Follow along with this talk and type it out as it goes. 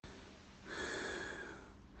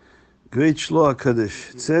Great Shloah Kaddish.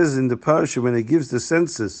 It says in the parsha when it gives the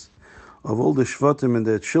census of all the Shvatim and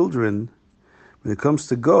their children, when it comes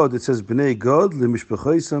to God, it says Bnei God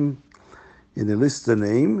lemishpachaisam, and it lists the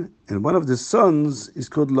name, and one of the sons is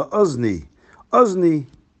called La'azni. Azni.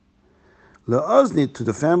 La'azni, to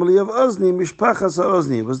the family of Azni, Mishpachas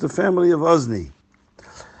Azni. It was the family of Azni.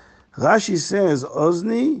 Rashi says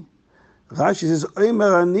Azni. Rashi says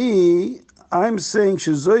Omer Ani. I'm saying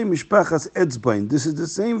Shezoi Mishpachas Etzbain. This is the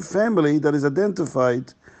same family that is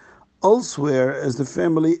identified elsewhere as the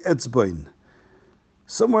family Etzbain.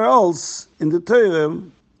 Somewhere else in the Torah,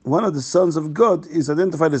 one of the sons of God is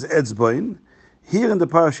identified as Etzbain. Here in the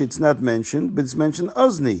parsha it's not mentioned, but it's mentioned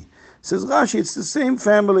Azni. Says Rashi, it's the same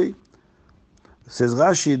family. Says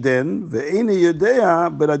Rashi then, Ve'eni Yodea,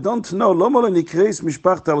 but I don't know, Lomol Nikreis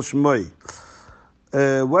Mishpacht al Shmoi.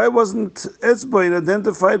 Why wasn't Etzbain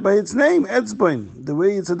identified by its name, Etzbain, the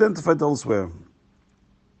way it's identified elsewhere?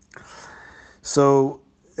 So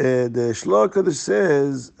the Shloah Kodesh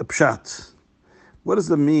says a pshat. What does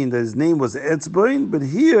that mean? That his name was Etzbain, but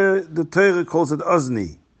here the Torah calls it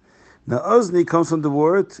Azni. Now Azni comes from the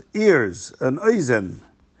word ears, an oizen.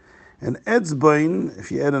 And Etzbain,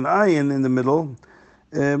 if you add an ayin in the middle,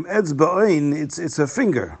 Etzbain, it's a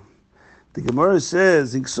finger. The Gemara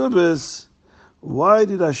says in Ksubis, why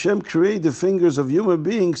did Hashem create the fingers of human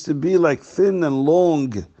beings to be like thin and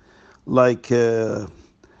long, like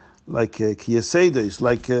kiyasedes,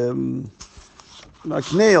 like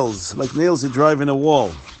nails you drive in a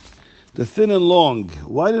wall? The thin and long.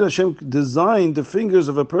 Why did Hashem design the fingers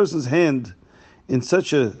of a person's hand in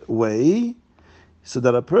such a way so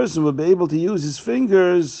that a person would be able to use his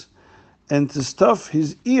fingers and to stuff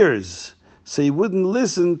his ears so he wouldn't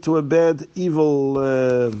listen to a bad, evil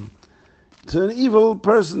to an evil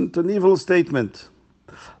person, to an evil statement,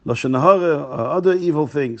 lashon hara, or other evil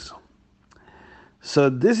things. So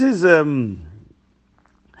this is the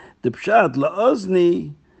pshat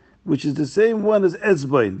la'azni, which is the same one as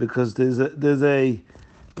Etzbain, because there's a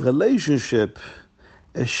relationship,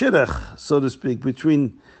 a shidduch, so to speak,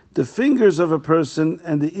 between the fingers of a person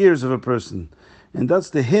and the ears of a person, and that's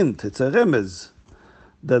the hint. It's a remez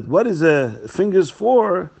that what is a fingers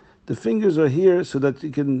for? The fingers are here so that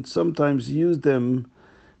you can sometimes use them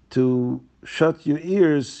to shut your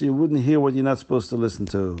ears so you wouldn't hear what you're not supposed to listen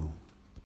to.